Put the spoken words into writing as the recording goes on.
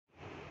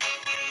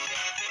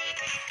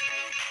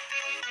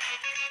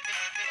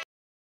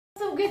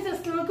guys,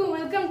 Assalamualaikum.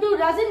 Welcome to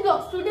Razin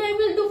Vlogs. Today I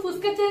will do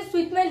Fuchka challenge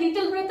with my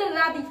little brother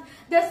Radif.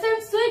 That's why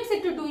I'm so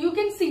excited to do. You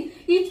can see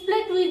each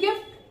plate we give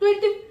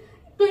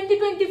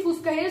 20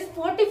 Fuchka. Here's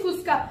 40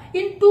 Fuchka.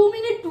 In 2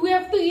 minutes we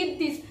have to eat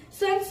this.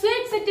 So I'm so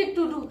excited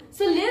to do.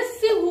 So let's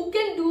see who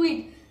can do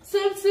it.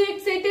 So I'm so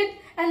excited,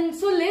 and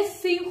so let's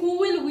see who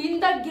will win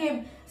the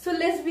game. So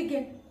let's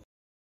begin.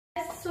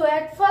 So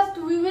at first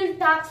we will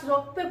task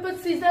rock paper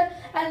scissors,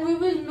 and we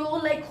will know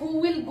like who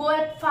will go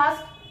at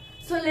first.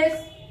 So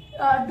let's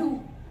do.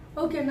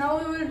 Okay, now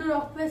we will do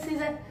rock paper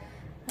scissors.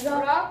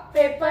 Rock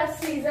paper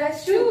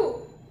scissors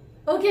shoe.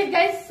 Okay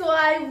guys, so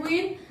I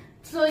win.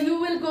 So you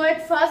will go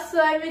at first. So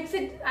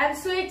I'm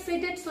so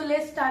excited. So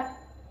let's start.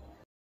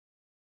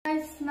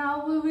 Guys,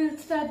 now we will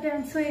start.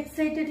 I'm so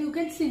excited. You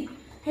can see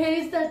here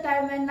is the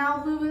time, and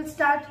now we will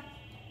start.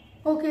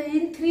 Okay,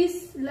 in three,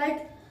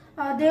 like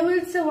they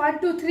will say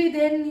 1, 2, 3.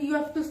 Then you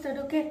have to start.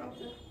 Okay.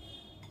 Okay.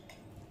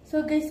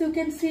 So guys, you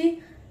can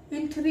see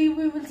in 3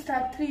 we will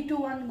start. 3, 2,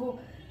 1, go.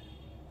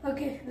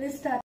 Okay, let's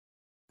start.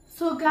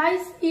 So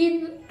guys,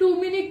 in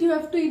 2 minutes you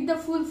have to eat the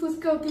full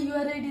Fuchka. Okay, you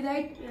are ready,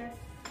 right? Yes.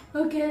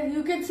 Okay,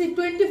 you can see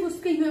 20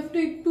 Fuchka you have to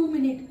eat 2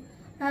 minutes.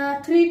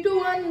 3, 2,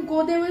 1,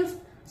 go. They will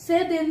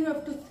say, then you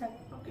have to start.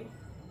 Okay.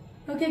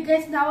 Okay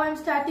guys, now I'm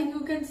starting. You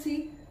can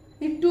see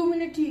in 2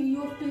 minutes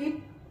you have to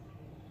eat.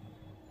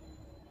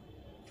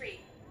 3.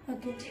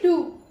 Okay,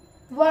 2,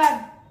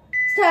 1,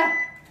 start.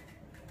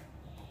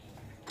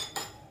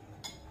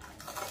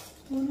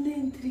 Only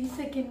in 3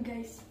 seconds,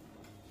 guys.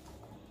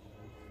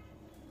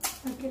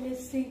 Okay,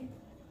 let's see.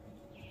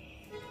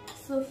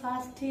 So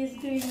fast he is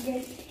doing,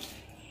 guys.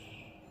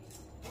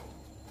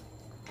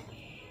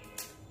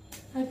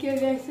 Okay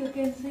guys, you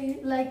can see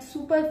like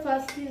super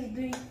fast he is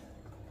doing.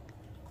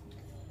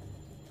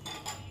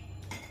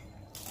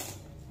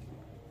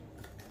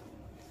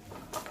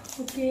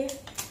 Okay.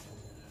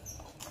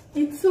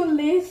 It's so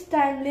less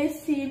time. Let's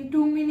see, in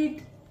 2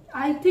 minutes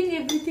I think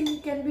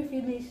everything can be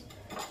finished.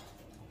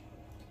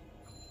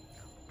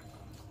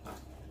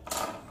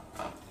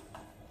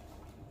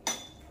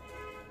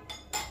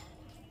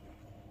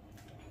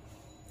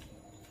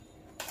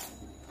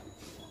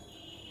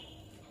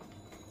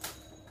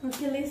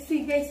 Okay, let's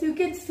see guys, you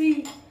can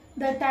see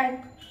the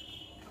time.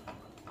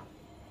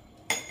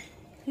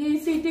 He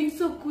is eating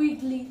so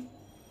quickly.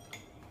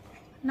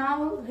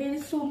 Now there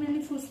is so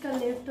many Fuchka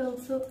left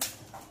also.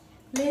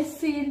 Let's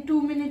see in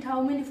 2 minutes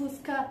how many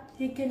Fuchka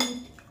he can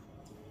eat.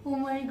 Oh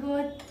my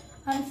god,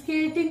 I'm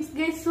skating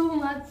guys so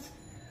much.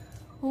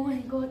 Oh my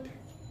god.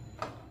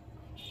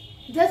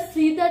 Just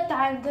see the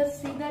time,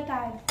 just see the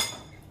time.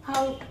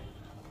 How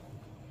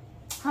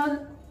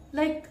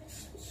like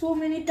so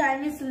many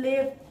time is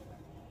left.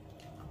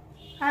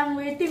 I'm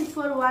waiting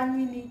for 1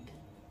 minute.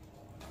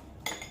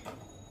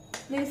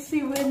 Let's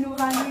see when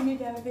 1 minute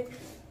happens.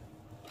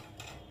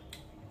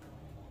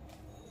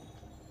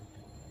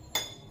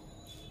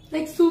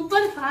 Like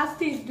super fast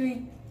he's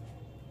doing.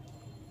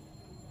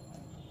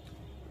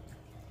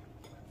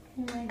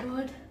 Oh my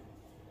god.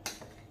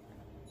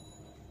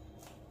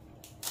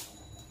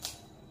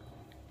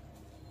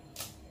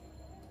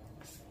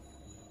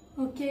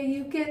 Okay,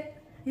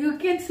 you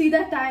can see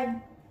the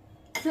time.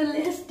 So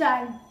less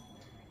time.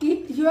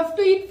 You have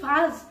to eat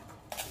fast.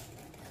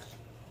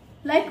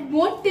 Like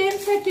more 10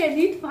 seconds.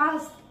 Eat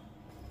fast.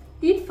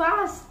 Eat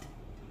fast.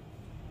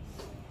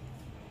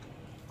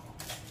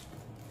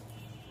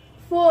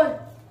 4,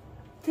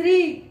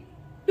 3,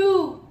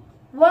 2,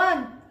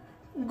 1,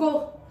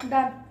 go.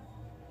 Done.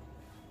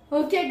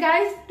 Okay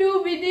guys,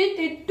 2 minutes.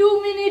 In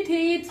 2 minutes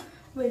he eats.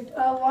 Wait,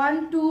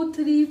 1, 2,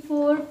 3,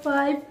 4,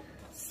 5,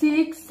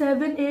 6,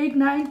 7, 8,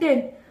 9,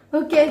 10.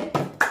 Okay.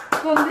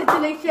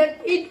 Congratulations.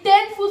 In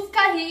 10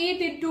 Fuchka he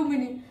eat in 2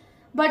 minutes.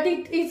 But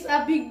it is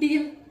a big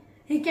deal.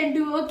 He can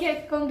do.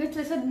 Okay,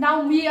 congratulations.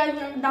 Now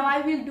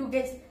I will do,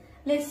 guys.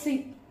 Let's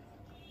see.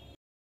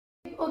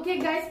 Okay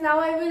guys, now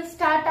I will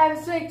start. I'm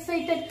so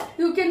excited.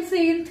 You can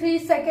see in 3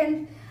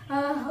 seconds.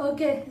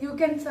 Okay, you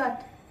can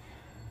start.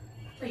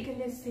 Okay,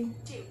 let's see.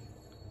 2,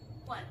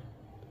 1.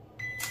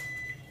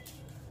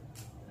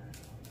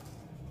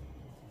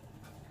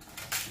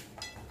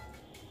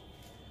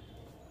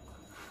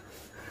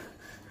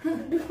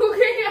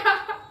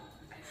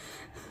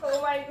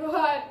 Oh my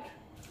god.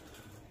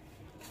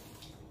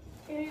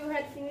 If you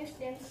had finished,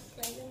 then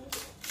slide.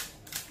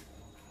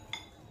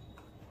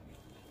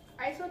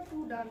 I saw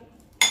 2 done.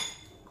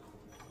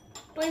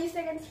 20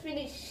 seconds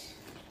finish.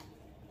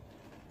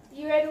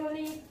 You had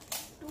only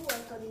 2 or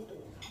 32.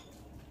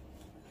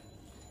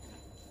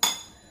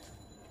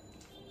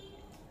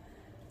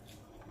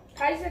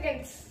 30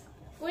 seconds.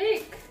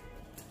 Quick.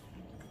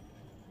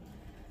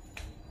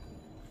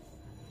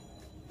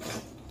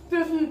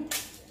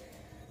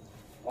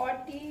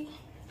 40.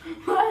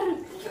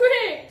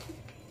 Quick.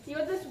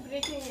 You're just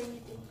breaking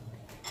everything.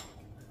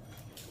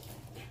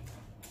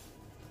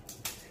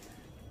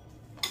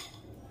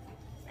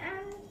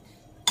 And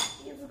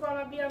it's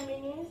gonna be a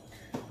minute.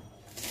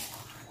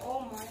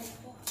 Oh my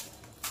god.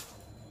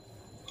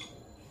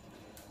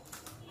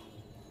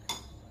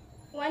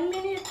 1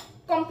 minute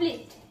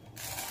complete.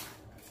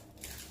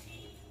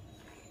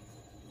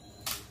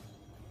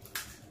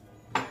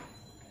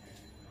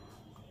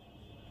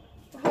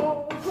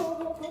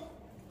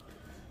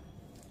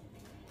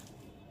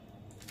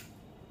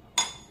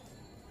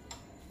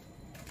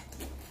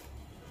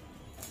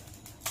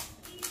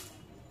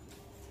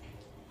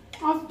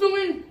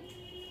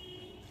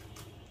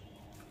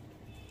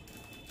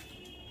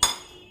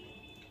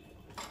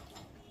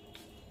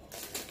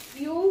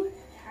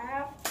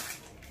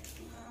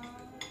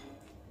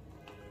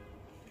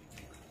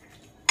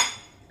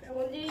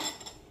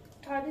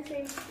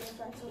 Yes,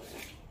 I saw it.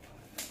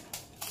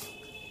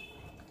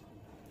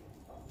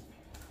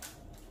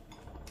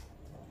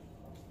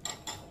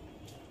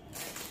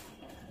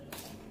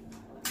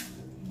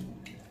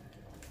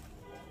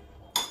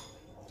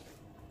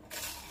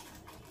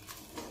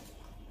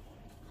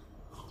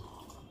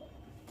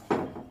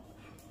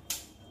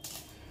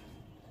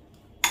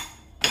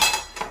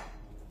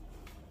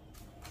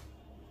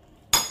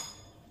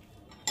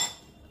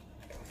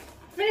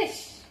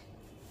 Finish.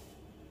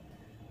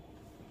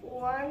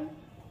 1,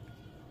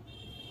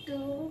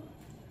 2,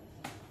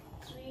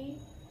 3,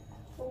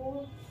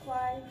 4,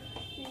 5,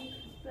 6,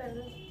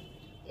 7,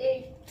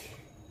 8.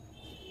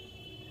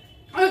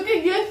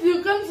 Okay, yes,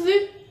 you can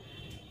see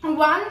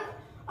one.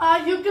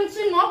 You can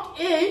see not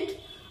 8.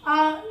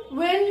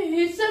 When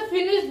he said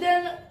finish,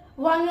 then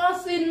one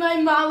was in my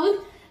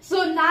mouth.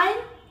 So 9.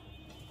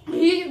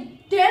 He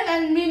 10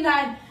 and me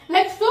 9.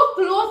 Like so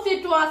close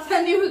it was,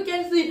 and you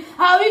can see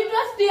how it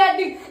was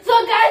tearing.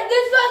 So guys,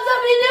 this was the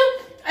video,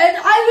 and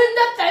I win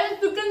the challenge.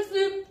 You can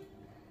see.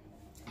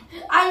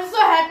 I'm so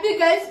happy,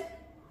 guys.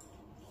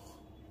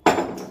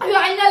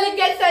 Finally,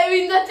 guys, I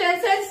win the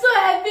challenge. I'm so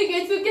happy,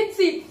 guys. You can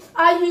see.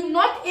 He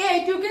not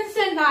 8. You can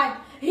say 9.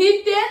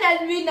 He 10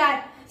 and me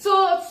 9.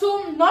 So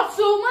not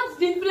so much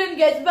different,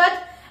 guys. But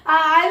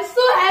I'm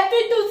so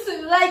happy to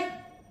see, like.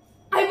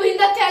 I win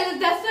the challenge.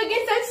 That's why,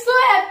 guys, I'm so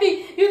happy.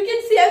 You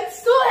can see I'm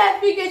so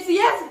happy, guys.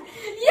 Yes,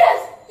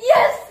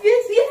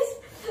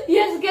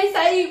 guys,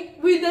 I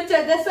win the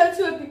challenge. That's why I'm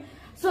so happy.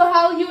 So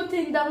how you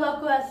think the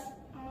vlog was?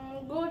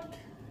 Good.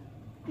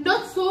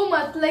 Not so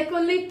much, like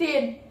only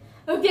 10.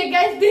 Okay,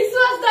 guys, this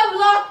was the